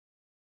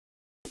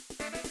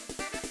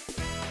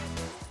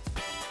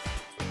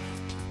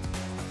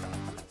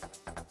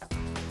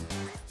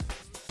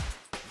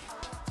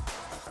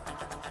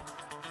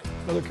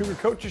Another Cougar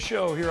Coaches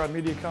Show here on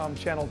MediaCom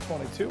Channel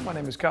 22. My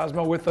name is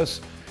Cosmo. With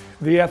us,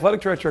 the athletic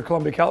director at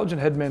Columbia College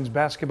and head men's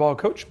basketball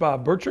coach,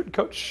 Bob Burchard.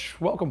 Coach,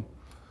 welcome.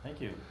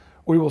 Thank you.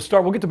 We'll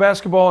get to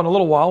basketball in a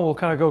little while. We'll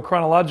kind of go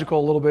chronological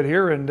a little bit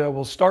here, and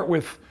we'll start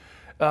with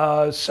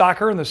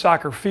soccer and the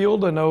soccer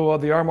field. I know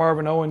the R.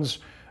 Marvin Owens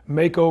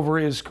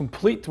makeover is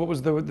complete. What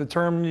was the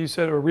term you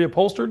said, or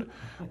reupholstered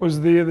was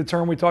the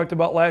term we talked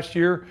about last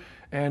year,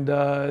 and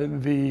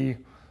the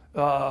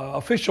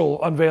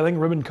official unveiling,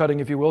 ribbon cutting,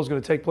 if you will, is going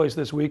to take place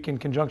this week in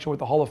conjunction with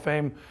the Hall of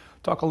Fame.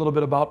 Talk a little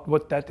bit about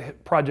what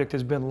that project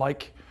has been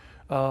like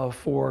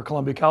for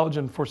Columbia College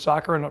and for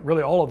soccer and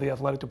really all of the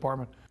athletic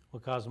department. Well,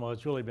 Cosmo,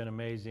 it's really been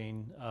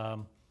amazing.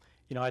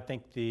 I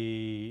think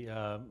the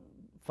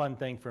fun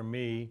thing for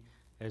me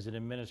as an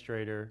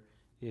administrator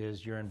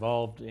is you're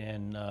involved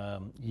in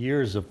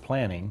years of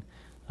planning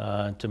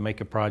to make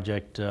a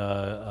project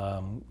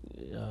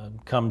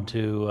come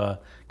to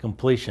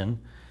completion.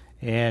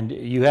 And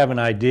you have an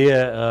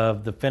idea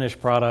of the finished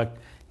product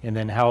and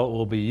then how it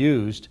will be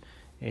used,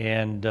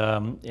 and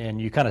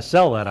you kind of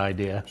sell that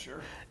idea.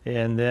 Sure.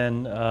 And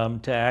then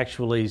to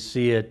actually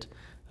see it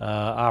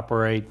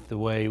operate the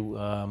way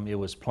it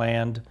was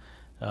planned,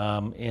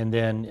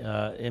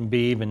 and be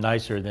even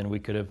nicer than we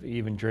could have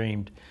even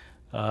dreamed,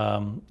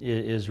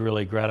 is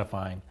really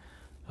gratifying.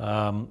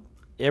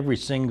 Every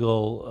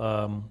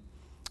single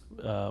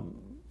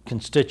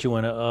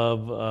constituent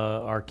of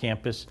our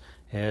campus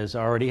has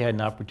already had an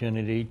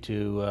opportunity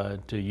to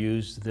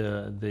use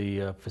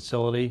the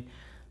facility.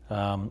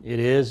 It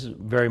is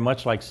very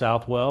much like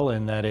Southwell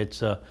in that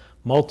it's a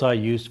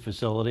multi-use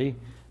facility.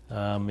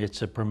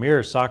 It's a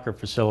premier soccer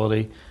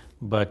facility,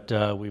 but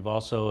we've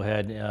also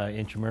had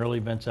intramural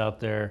events out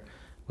there.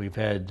 We've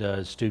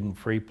had student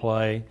free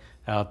play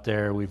out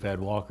there. We've had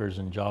walkers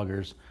and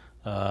joggers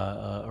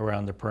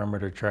around the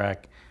perimeter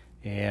track.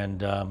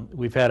 And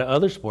we've had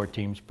other sport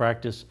teams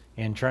practice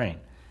and train.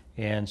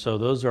 And so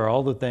those are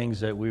all the things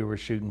that we were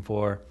shooting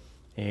for.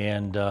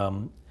 And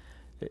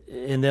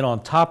then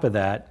on top of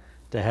that,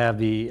 to have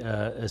the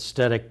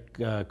aesthetic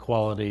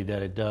quality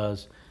that it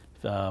does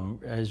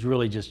has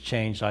really just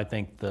changed, I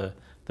think, the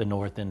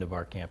north end of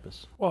our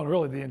campus. Well, and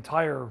really the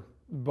entire,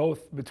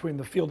 both between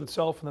the field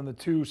itself and then the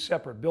two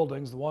separate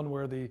buildings, the one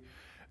where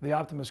the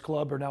Optimist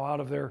Club are now out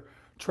of their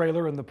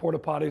trailer and the porta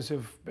potties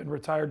have been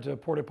retired to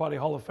Porta Potty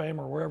Hall of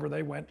Fame or wherever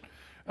they went.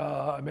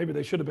 Maybe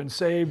they should have been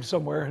saved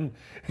somewhere.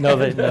 No,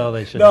 they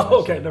shouldn't. No,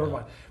 okay, never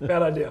mind.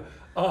 Bad idea.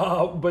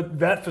 But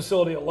that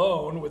facility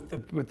alone, with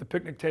the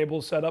picnic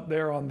tables set up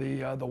there on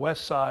the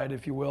west side,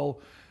 if you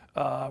will,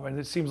 and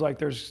it seems like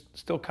there's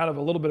still kind of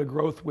a little bit of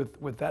growth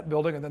with that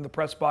building, and then the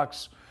press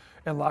box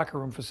and locker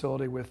room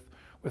facility with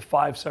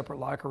 5 separate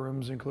locker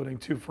rooms, including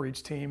 2 for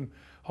each team,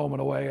 home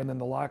and away, and then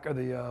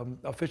the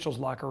officials'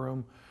 locker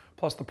room,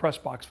 plus the press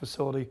box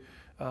facility,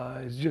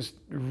 is just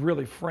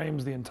really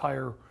frames the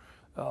entire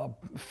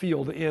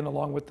field in,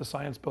 along with the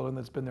science building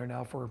that's been there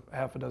now for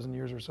half a dozen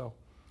years or so.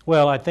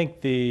 Well, I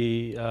think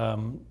the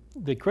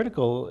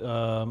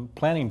critical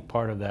planning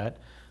part of that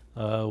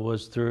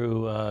was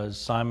through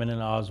Simon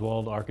and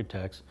Oswald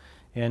Architects,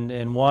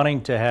 and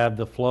wanting to have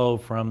the flow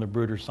from the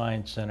Bruder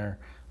Science Center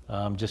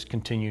just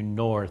continue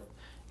north.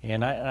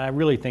 And I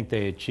really think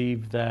they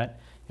achieved that.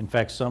 In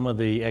fact, some of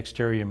the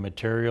exterior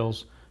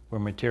materials were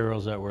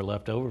materials that were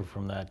left over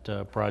from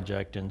that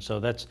project, and so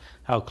that's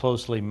how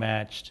closely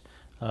matched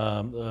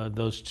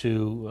those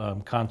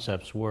two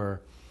concepts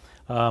were.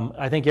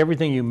 I think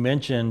everything you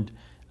mentioned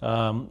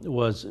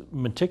was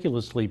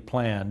meticulously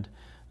planned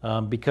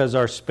because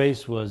our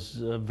space was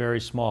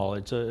very small.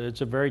 It's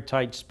a very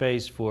tight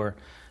space for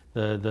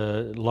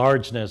the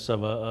largeness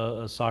of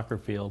a soccer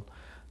field,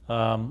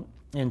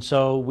 and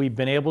so we've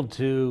been able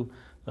to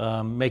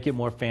make it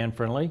more fan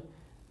friendly.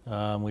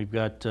 We've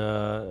got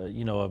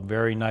a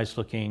very nice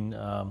looking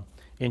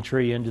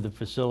entry into the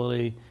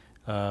facility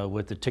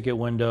with the ticket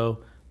window.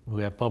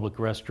 We have public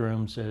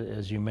restrooms,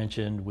 as you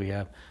mentioned. We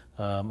have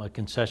a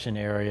concession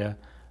area.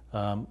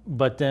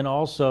 But then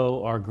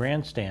also our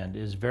grandstand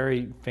is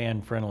very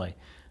fan-friendly.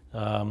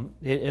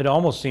 It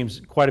almost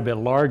seems quite a bit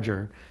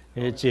larger.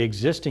 It's the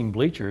existing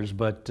bleachers,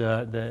 but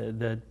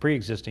the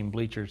pre-existing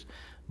bleachers.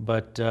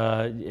 But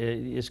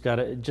it's got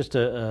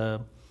a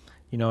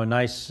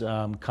nice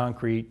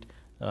concrete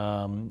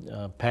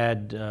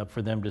pad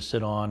for them to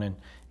sit on,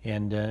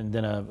 and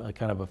then a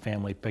kind of a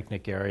family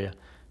picnic area.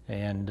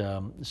 And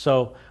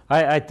so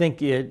I think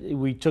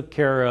we took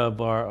care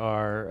of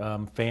our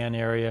fan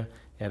area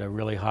at a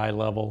really high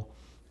level.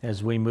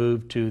 As we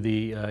moved to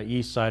the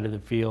east side of the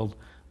field,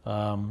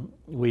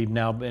 we've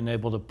now been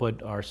able to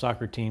put our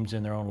soccer teams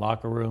in their own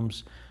locker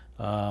rooms.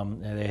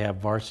 And they have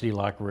varsity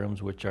locker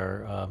rooms, which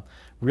are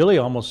really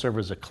almost serve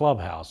as a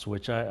clubhouse,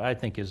 which I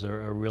think is a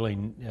really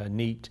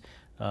neat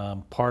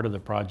part of the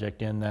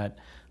project, in that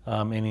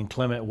in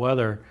inclement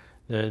weather,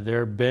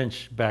 their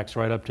bench backs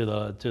right up to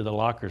the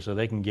locker, so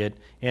they can get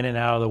in and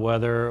out of the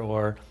weather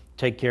or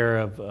take care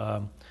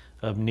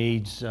of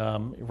needs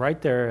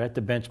right there at the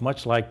bench,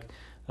 much like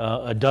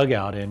a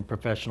dugout in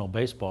professional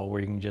baseball,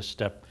 where you can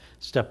just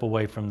step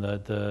away from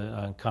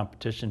the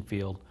competition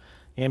field.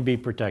 and be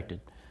protected.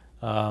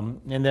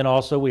 And then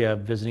also we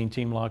have visiting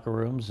team locker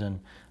rooms, and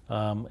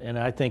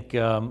I think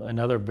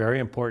another very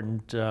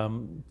important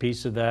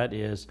piece of that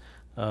is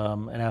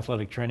an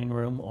athletic training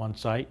room on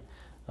site.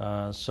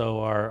 So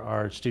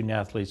our student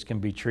athletes can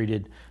be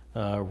treated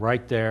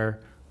right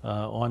there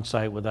on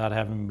site without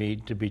having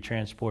to be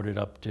transported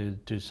up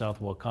to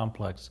Southwell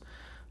Complex.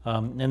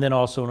 And then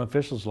also an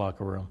officials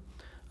locker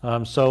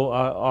room. So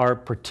our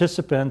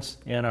participants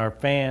and our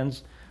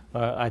fans,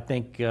 I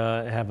think,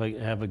 have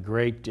a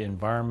great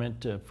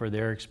environment for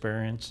their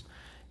experience.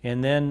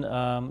 And then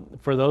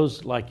for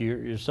those like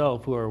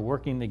yourself who are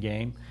working the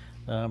game,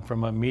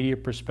 from a media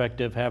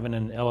perspective, having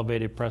an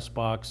elevated press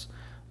box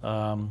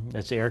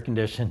that's air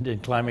conditioned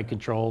and climate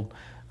controlled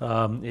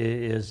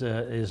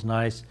is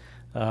nice.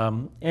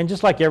 And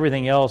just like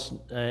everything else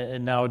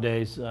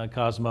nowadays,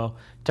 Cosmo,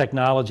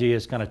 technology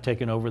has kind of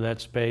taken over that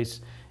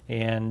space,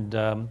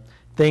 and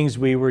things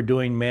we were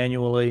doing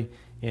manually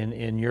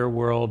in your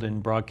world in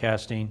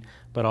broadcasting,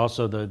 but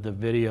also the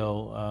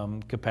video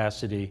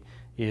capacity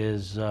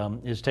is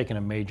taking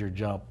a major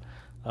jump.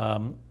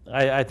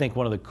 I think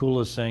one of the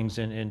coolest things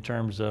in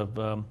terms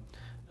of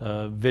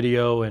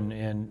video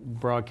and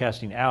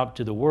broadcasting out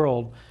to the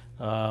world,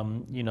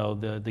 you know,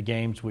 the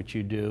games which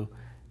you do,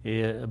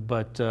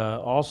 but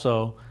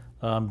also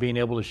being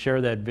able to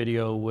share that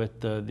video with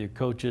the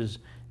coaches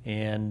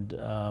and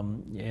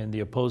the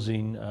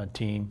opposing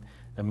team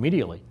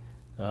immediately.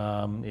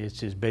 It's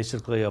just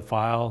basically a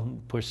file,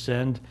 push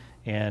send,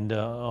 and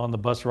on the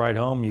bus ride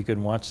home you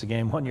can watch the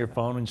game on your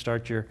phone and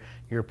start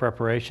your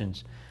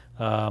preparations.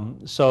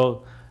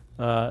 So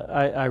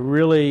I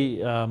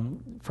really,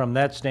 from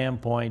that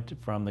standpoint,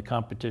 from the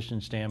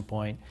competition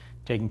standpoint,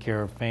 taking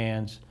care of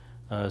fans,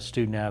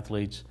 student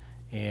athletes,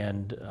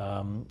 and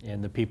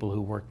the people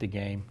who work the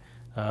game,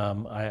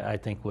 I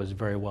think was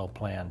very well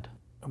planned.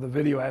 The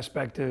video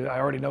aspect, I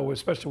already know,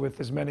 especially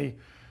with as many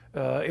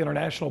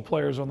international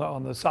players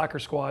on the soccer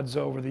squads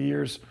over the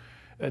years.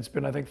 It's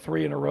been, I think,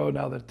 3 in a row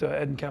now that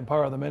Ed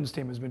Campara, the men's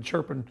team, has been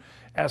chirping,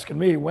 asking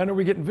me, when are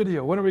we getting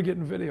video? When are we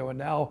getting video? And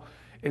now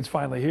it's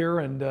finally here,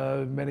 and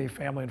many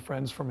family and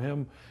friends from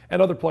him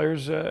and other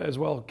players as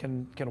well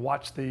can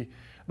watch the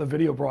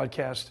video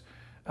broadcast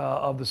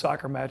of the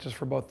soccer matches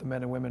for both the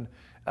men and women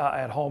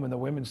at home. And the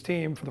women's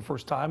team, for the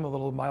first time, a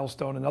little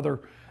milestone,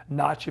 another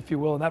notch, if you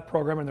will, in that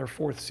program in their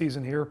 4th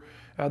season here.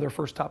 Their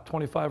first top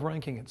 25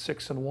 ranking at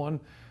 6-1.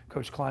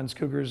 Coach Klein's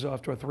Cougars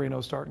off to a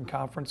 3-0 start in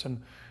conference, and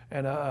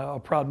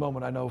a proud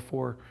moment, I know,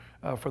 for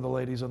the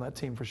ladies on that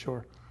team for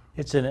sure.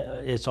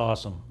 It's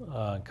awesome,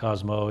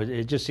 Cosmo.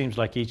 It just seems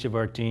like each of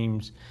our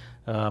teams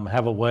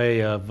have a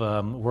way of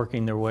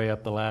working their way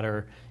up the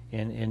ladder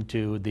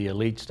into the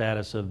elite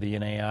status of the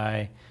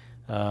NAI.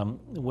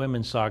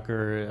 Women's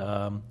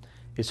soccer,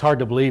 it's hard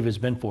to believe it's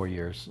been 4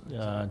 years,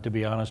 to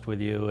be honest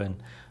with you.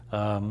 And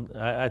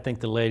I think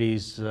the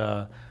ladies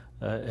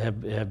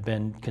have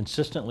been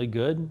consistently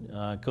good.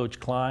 Coach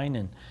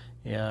Klein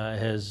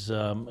has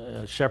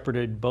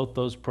shepherded both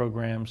those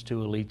programs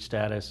to elite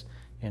status,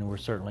 and we're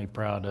certainly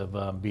proud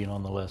of being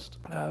on the list.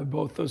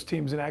 Both those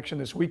teams in action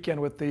this weekend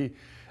with the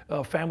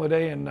Family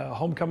Day and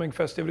homecoming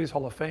festivities,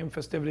 Hall of Fame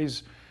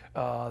festivities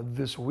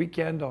this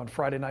weekend on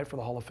Friday night for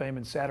the Hall of Fame,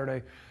 and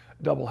Saturday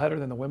doubleheader.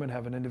 Then the women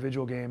have an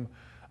individual game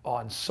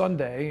on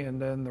Sunday,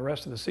 and then the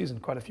rest of the season,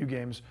 quite a few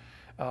games,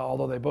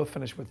 although they both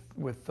finish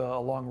with a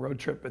long road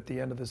trip at the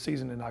end of the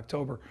season in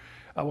October.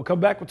 We'll come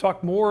back, we'll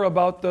talk more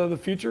about the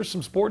future,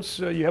 some sports.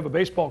 You have a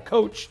baseball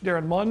coach,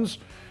 Darren Munns,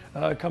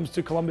 comes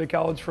to Columbia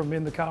College from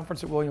in the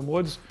conference at William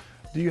Woods.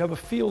 Do you have a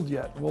field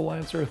yet? We'll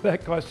answer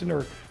that question,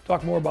 or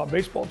talk more about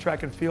baseball,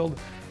 track and field,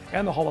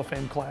 and the Hall of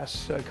Fame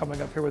class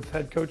coming up here with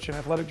head coach and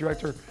athletic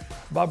director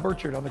Bob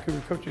Burchard on the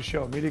Cougar Coaches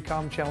Show,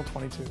 Mediacom Channel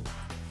 22.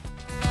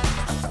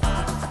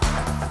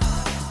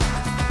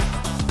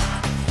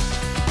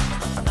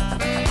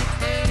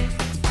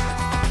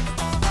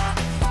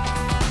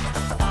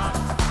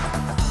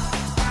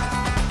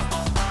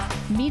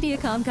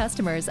 Mediacom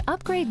customers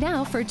upgrade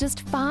now for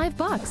just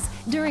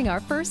 $5 during our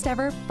first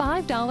ever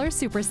 $5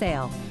 super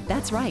sale.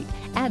 That's right,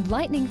 add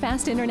lightning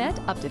fast internet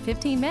up to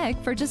 15 meg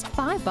for just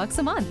 $5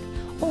 a month.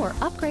 Or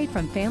upgrade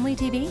from Family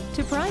TV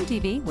to Prime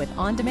TV with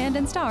on-demand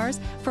and stars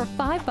for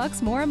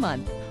 $5 more a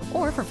month.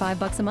 Or for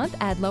 $5 a month,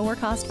 add lower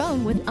cost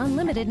phone with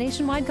unlimited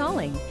nationwide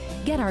calling.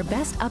 Get our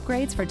best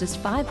upgrades for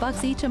just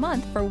 $5 each a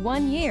month for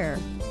 1 year.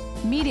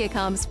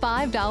 Mediacom's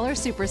 $5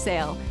 super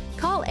sale.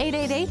 Call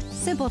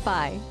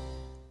 888-SIMPLIFY.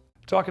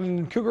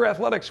 Talking Cougar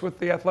athletics with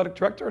the athletic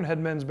director and head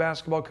men's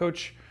basketball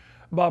coach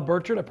Bob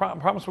Burchard. I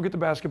promise we'll get to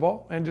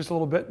basketball in just a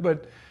little bit,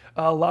 but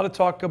a lot of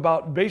talk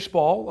about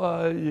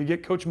baseball. You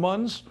get Coach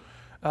Munns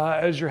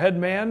as your head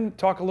man.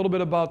 Talk a little bit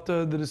about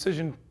the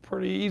decision.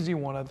 Pretty easy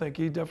one, I think.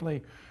 He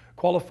definitely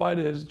qualified.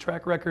 His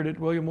track record at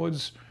William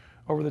Woods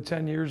over the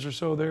 10 years or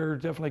so there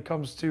definitely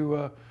comes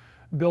to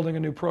building a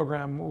new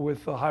program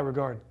with high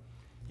regard.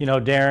 You know,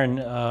 Darren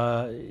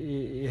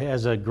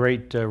has a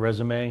great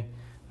resume.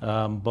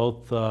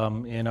 Both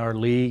in our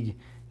league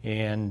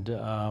and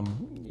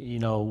you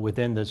know,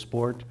 within the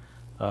sport.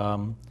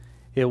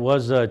 It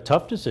was a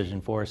tough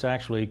decision for us,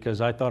 actually,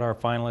 because I thought our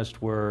finalists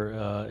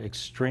were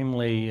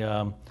extremely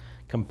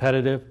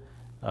competitive.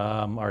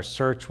 Our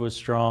search was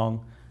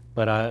strong,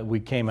 but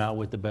we came out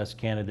with the best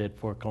candidate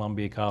for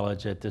Columbia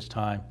College at this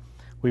time.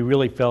 We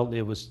really felt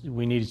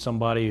we needed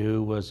somebody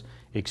who was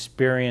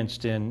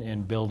experienced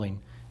in building,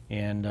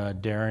 and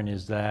Darren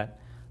is that.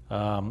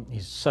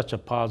 He's such a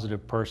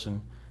positive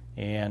person,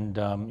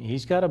 and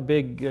he's got a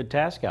big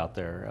task out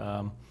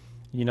there.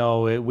 You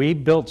know, we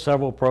built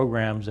several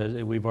programs,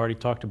 as we've already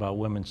talked about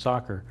women's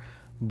soccer,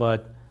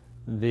 but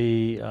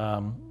the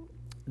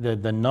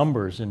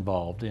numbers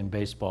involved in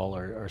baseball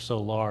are so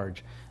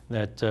large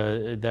that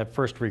that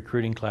first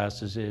recruiting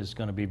class is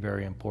going to be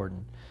very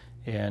important.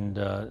 And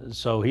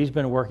so he's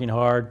been working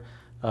hard.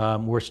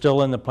 We're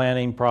still in the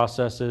planning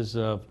processes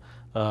of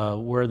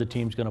where the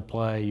team's going to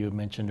play. You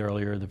mentioned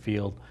earlier the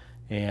field,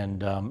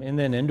 and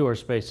then indoor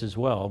space as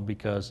well,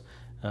 because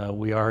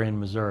we are in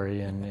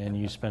Missouri, and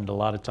you spend a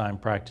lot of time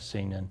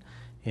practicing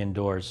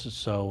indoors.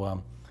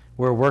 So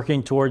we're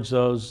working towards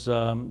those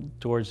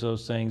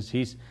things.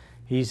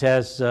 He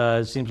has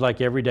seems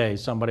like every day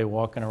somebody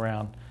walking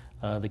around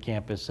the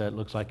campus that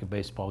looks like a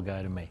baseball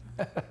guy to me.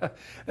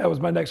 That was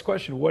my next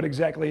question. What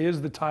exactly is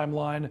the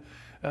timeline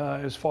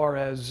as far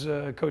as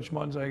Coach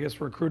Munn's, I guess,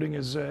 recruiting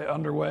is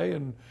underway,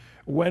 and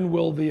when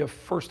will the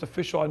first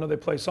official, I know they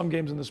play some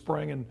games in the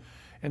spring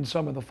and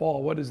some in the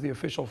fall, what is the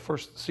official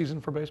first season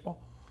for baseball?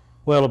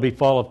 Well, it'll be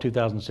fall of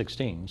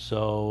 2016.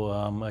 So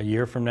a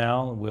year from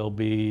now, we'll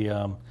be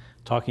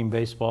talking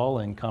baseball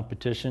and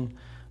competition.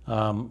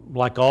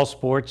 Like all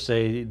sports,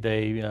 they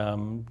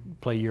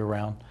play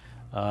year-round.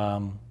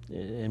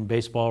 In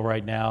baseball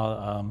right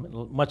now,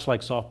 much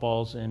like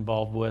softball's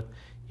involved with,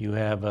 you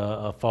have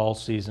a fall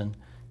season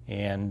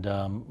and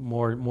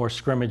more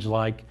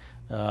scrimmage-like,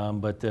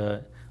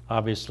 but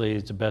obviously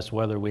it's the best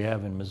weather we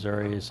have in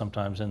Missouri is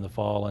sometimes in the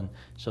fall, and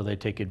so they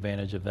take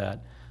advantage of that.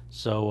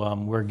 So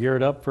we're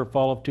geared up for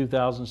fall of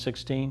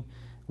 2016.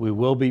 We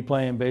will be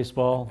playing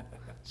baseball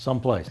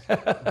someplace.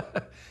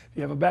 If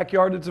you have a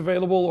backyard that's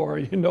available, or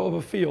you know of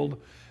a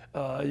field,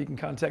 you can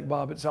contact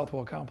Bob at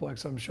Southwell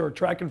Complex. I'm sure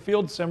track and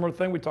field, similar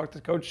thing. We talked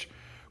to Coach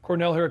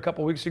Cornell here a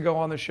couple weeks ago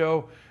on the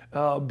show,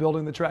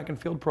 building the track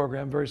and field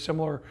program. Very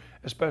similar,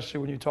 especially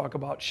when you talk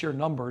about sheer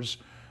numbers,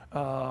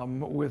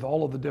 with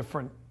all of the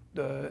different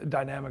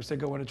dynamics that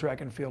go into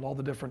track and field, all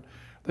the different,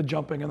 the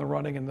jumping and the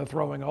running and the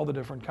throwing, all the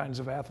different kinds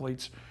of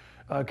athletes.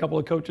 A couple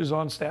of coaches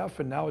on staff,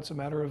 and now it's a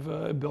matter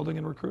of building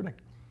and recruiting.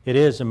 It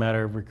is a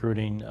matter of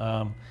recruiting.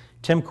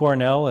 Tim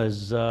Cornell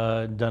has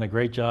done a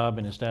great job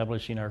in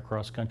establishing our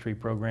cross-country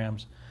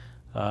programs.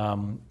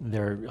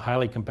 They're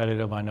highly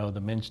competitive. I know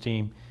the men's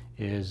team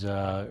is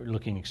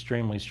looking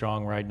extremely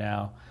strong right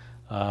now.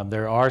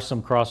 There are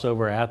some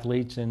crossover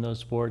athletes in those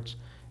sports,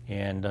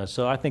 and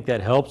so I think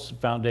that helps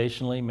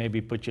foundationally, maybe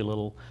put you a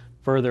little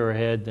further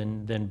ahead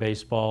than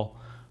baseball.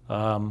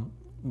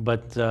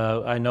 But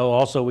I know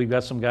also we've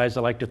got some guys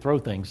that like to throw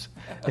things,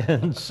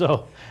 and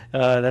so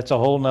that's a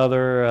whole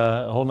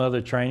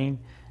nother training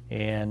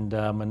and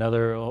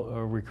another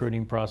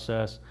recruiting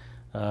process.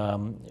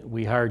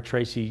 We hired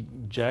Tracy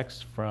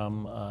Jex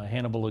from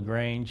Hannibal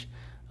LaGrange.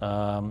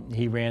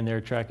 He ran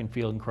their track and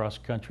field and cross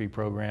country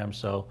program.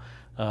 So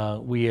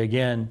we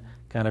again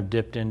kind of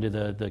dipped into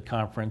the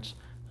conference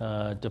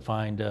to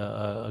find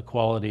a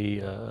quality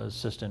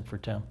assistant for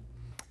Tim.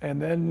 And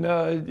then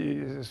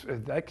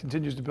that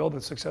continues to build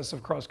the success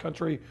of cross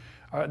country.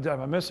 Am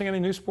I missing any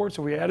new sports?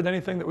 Have we added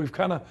anything that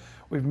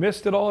we've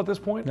missed at all at this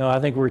point? No, I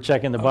think we're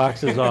checking the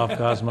boxes off,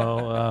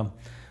 Cosmo.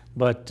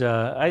 But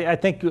I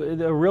think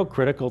the real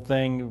critical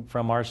thing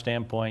from our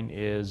standpoint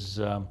is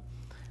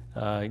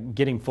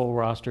getting full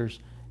rosters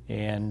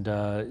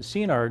and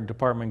seeing our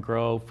department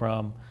grow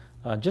from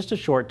just a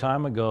short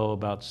time ago,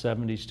 about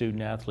 70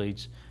 student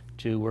athletes,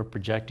 to we're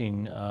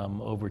projecting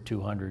over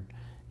 200.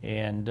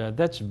 And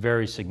that's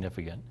very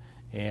significant.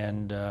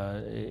 And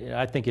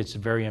I think it's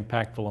very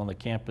impactful on the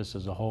campus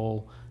as a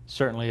whole,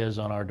 certainly is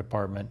on our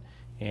department.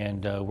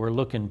 And we're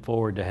looking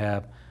forward to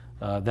have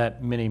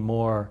that many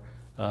more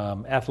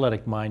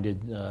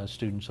athletic-minded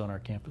students on our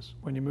campus.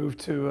 When you move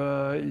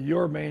to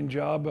your main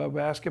job,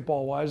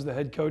 basketball-wise, the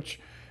head coach,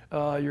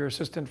 your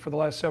assistant for the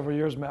last several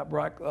years, Matt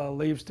Brock,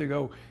 leaves to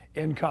go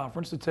in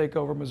conference to take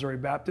over Missouri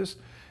Baptist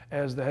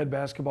as the head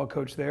basketball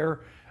coach there.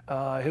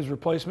 His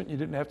replacement, you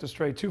didn't have to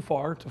stray too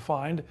far to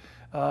find,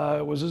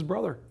 was his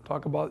brother.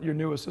 Talk about your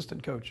new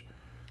assistant coach.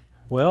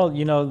 Well,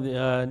 you know,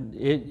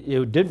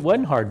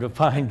 wasn't hard to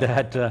find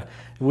that.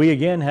 We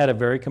again had a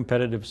very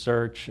competitive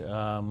search.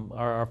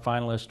 Our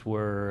finalists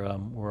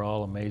were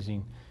all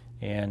amazing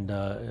and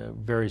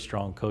very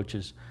strong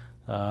coaches.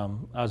 I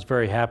was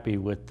very happy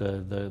with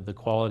the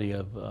quality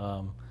of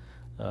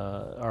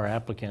our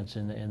applicants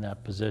in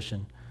that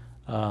position.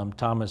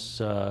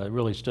 Thomas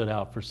really stood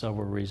out for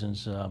several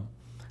reasons.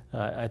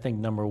 I think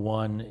number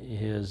one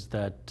is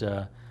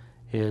that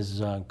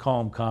his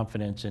calm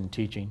confidence in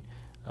teaching.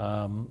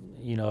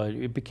 You know,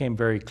 it became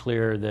very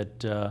clear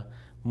that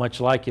much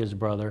like his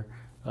brother,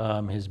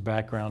 his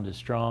background is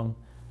strong.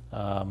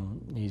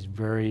 He's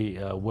very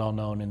well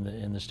known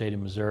in the state of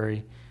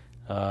Missouri.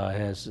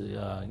 Has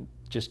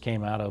just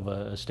came out of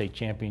a state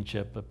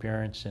championship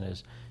appearance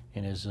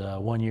in his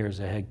 1 year as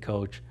a head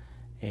coach,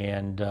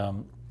 and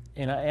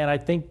I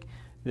think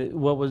that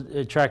what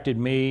attracted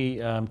me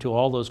to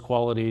all those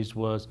qualities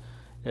was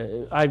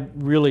I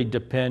really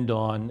depend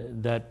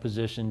on that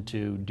position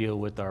to deal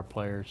with our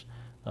players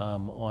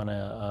on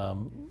a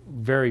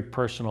very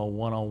personal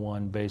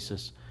one-on-one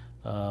basis,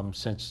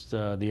 since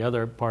the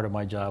other part of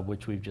my job,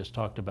 which we've just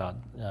talked about,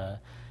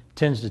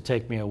 tends to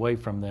take me away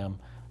from them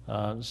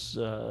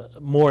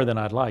more than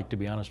I'd like, to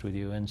be honest with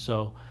you. And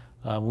so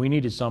we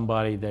needed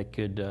somebody that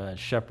could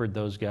shepherd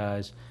those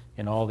guys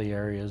in all the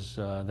areas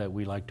that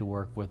we like to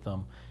work with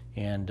them,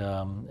 and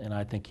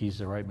I think he's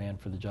the right man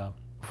for the job.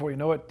 Before you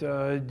know it,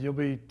 you'll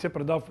be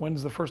tipping it off.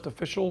 When's the first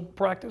official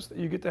practice that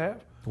you get to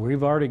have?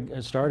 We've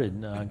already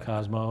started,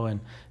 Cosmo, and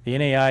the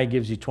NAI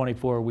gives you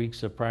 24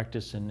 weeks of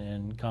practice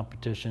and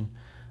competition.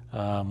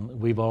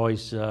 We've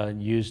always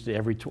used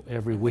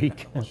every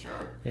week,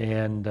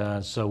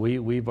 and so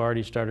we've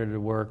already started to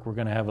work. We're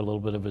going to have a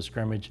little bit of a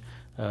scrimmage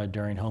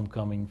during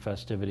homecoming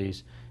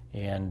festivities,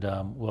 and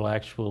we'll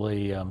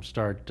actually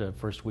start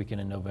first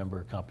weekend in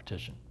November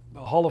competition.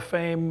 Hall of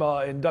Fame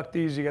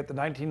inductees, you got the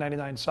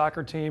 1999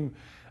 soccer team,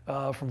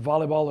 from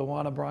volleyball,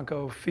 Luana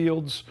Bronco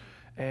Fields,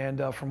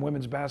 and from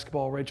women's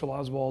basketball, Rachel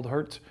Oswald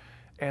Hurt,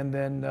 and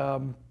then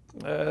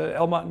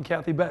Elmont and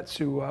Kathy Betts,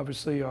 who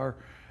obviously are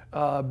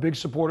big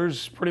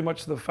supporters, pretty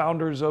much the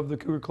founders of the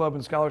Cougar Club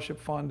and Scholarship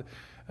Fund.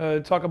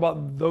 Talk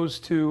about those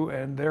two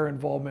and their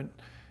involvement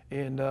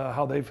in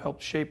how they've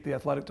helped shape the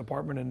athletic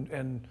department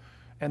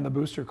and the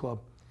Booster Club.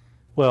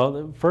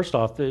 Well, first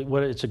off,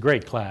 it's a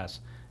great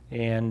class.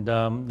 And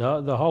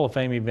the Hall of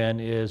Fame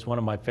event is one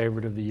of my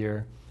favorite of the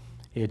year.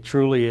 It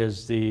truly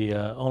is the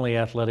only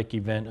athletic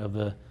event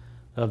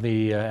of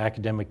the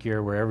academic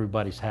year where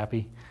everybody's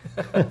happy.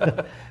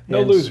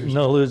 No losers.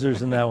 No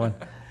losers in that one.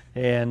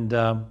 And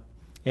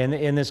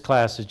this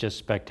class is just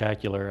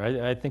spectacular.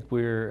 I think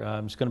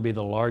it's going to be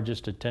the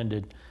largest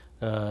attended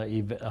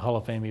Hall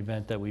of Fame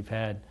event that we've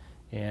had,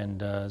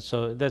 and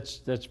so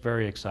that's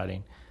very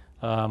exciting.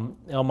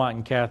 Elmont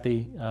and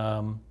Kathy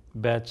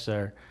Betts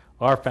are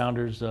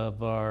founders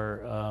of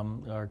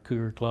our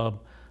Cougar Club.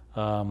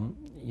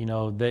 You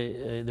know,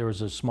 there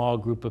was a small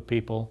group of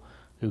people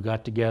who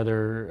got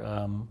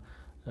together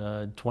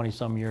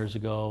 20-some years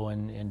ago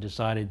and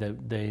decided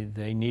that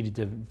they needed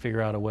to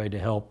figure out a way to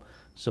help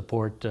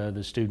support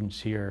the students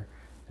here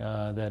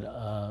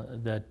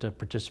that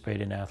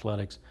participate in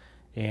athletics.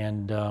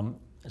 And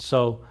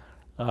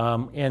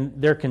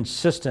and their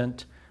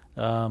consistent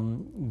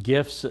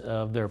gifts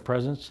of their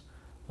presence,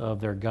 of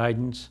their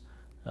guidance,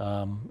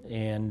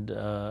 and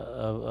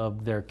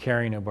of their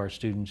caring of our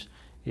students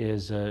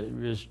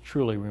is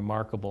truly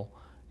remarkable.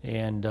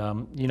 And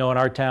you know, in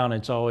our town,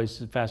 it's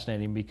always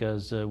fascinating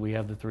because we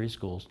have the three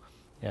schools,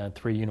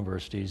 3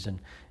 universities,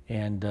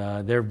 and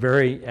they're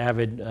very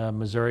avid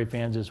Missouri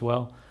fans as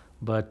well,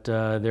 but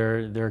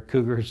they're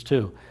Cougars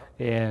too.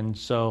 And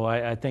so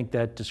I think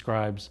that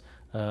describes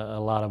a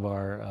lot of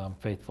our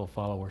faithful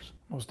followers.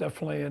 Most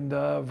definitely, and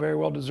very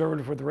well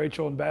deserved with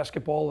Rachel in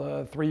basketball,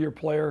 a 3-year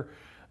player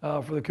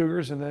for the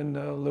Cougars, and then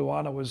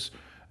Luana was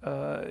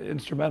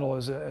instrumental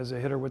as a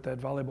hitter with that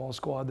volleyball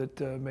squad that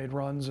made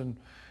runs,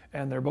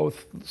 and they're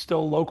both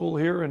still local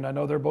here, and I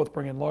know they're both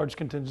bringing large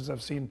contingents.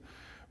 I've seen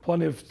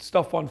plenty of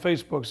stuff on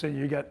Facebook saying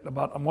you get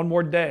about one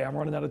more day, I'm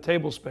running out of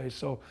table space,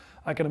 so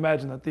I can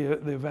imagine that the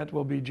event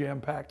will be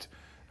jam-packed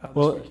this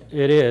weekend.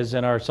 It is,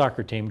 and our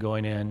soccer team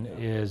going in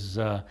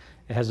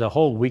has a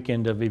whole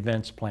weekend of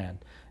events planned,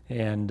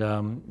 and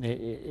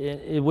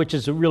which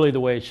is really the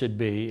way it should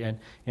be. And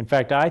in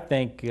fact, I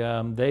think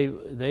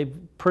they're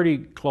pretty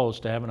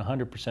close to having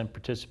 100%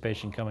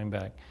 participation coming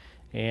back,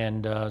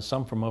 and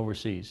some from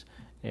overseas.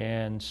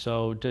 And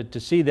so to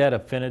see that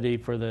affinity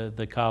for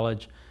the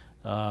college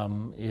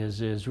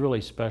is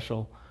really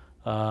special.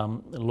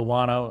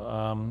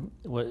 Luana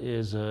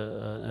is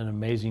an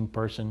amazing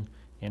person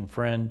and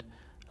friend.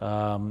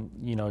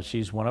 You know,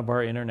 she's one of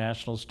our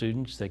international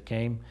students that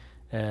came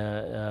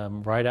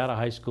right out of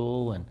high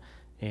school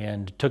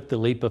and took the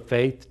leap of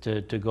faith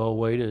to go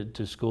away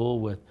to school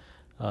with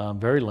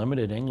very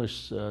limited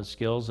English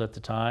skills at the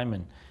time,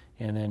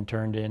 and then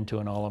turned into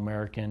an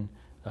All-American,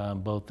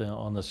 both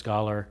on the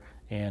scholar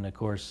and of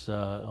course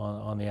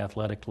on the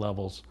athletic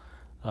levels.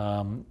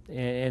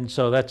 And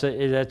so that's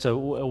a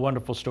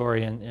wonderful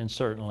story, and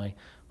certainly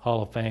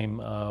Hall of Fame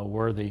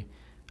worthy.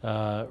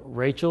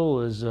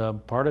 Rachel is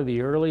part of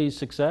the early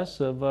success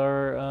of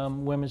our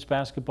women's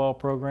basketball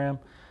program.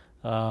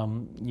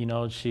 You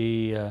know,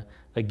 she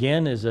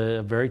again is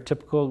a very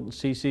typical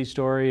CC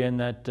story in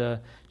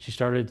that she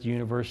started at the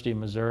University of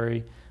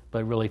Missouri,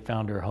 but really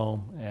found her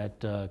home at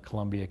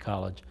Columbia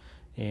College.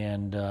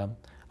 And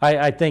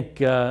I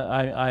think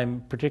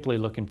I'm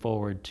particularly looking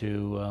forward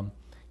to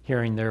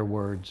hearing their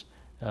words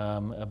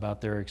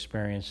about their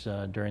experience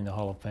during the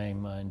Hall of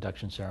Fame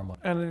induction ceremony.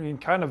 And I mean,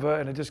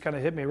 and it just kind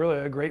of hit me, really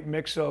a great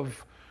mix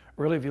of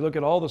really, if you look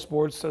at all the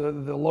sports, the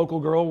local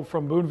girl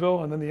from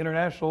Boonville and then the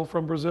international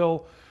from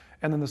Brazil,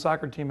 and then the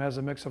soccer team has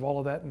a mix of all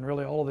of that, and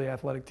really all of the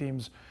athletic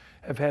teams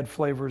have had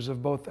flavors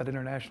of both that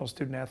international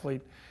student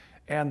athlete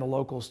and the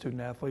local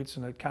student athletes,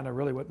 and it kind of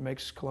really what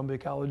makes Columbia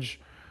College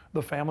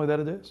the family that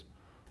it is.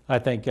 I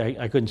think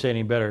I couldn't say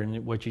any better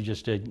than what you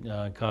just did,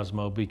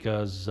 Cosmo,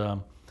 because,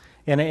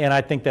 and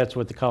I think that's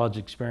what the college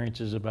experience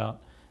is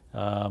about,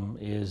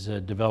 is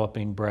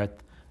developing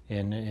breadth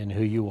in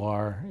who you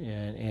are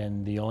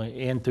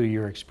and through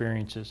your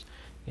experiences.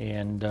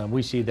 And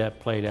we see that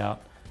played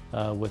out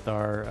with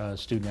our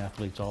student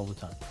athletes all the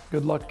time.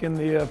 Good luck in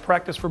the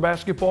practice for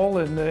basketball,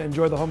 and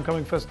enjoy the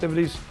homecoming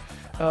festivities,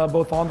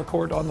 both on the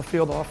court, on the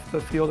field, off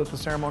the field, at the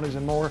ceremonies,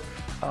 and more.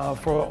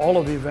 For all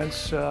of the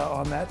events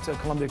on that,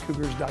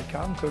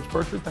 ColumbiaCougars.com. Coach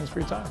Burchard, thanks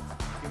for your time.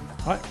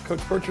 All right,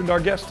 Coach Burchard,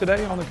 our guest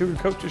today on the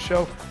Cougar Coaches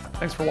Show.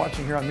 Thanks for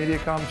watching here on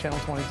MediaCom Channel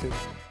 22.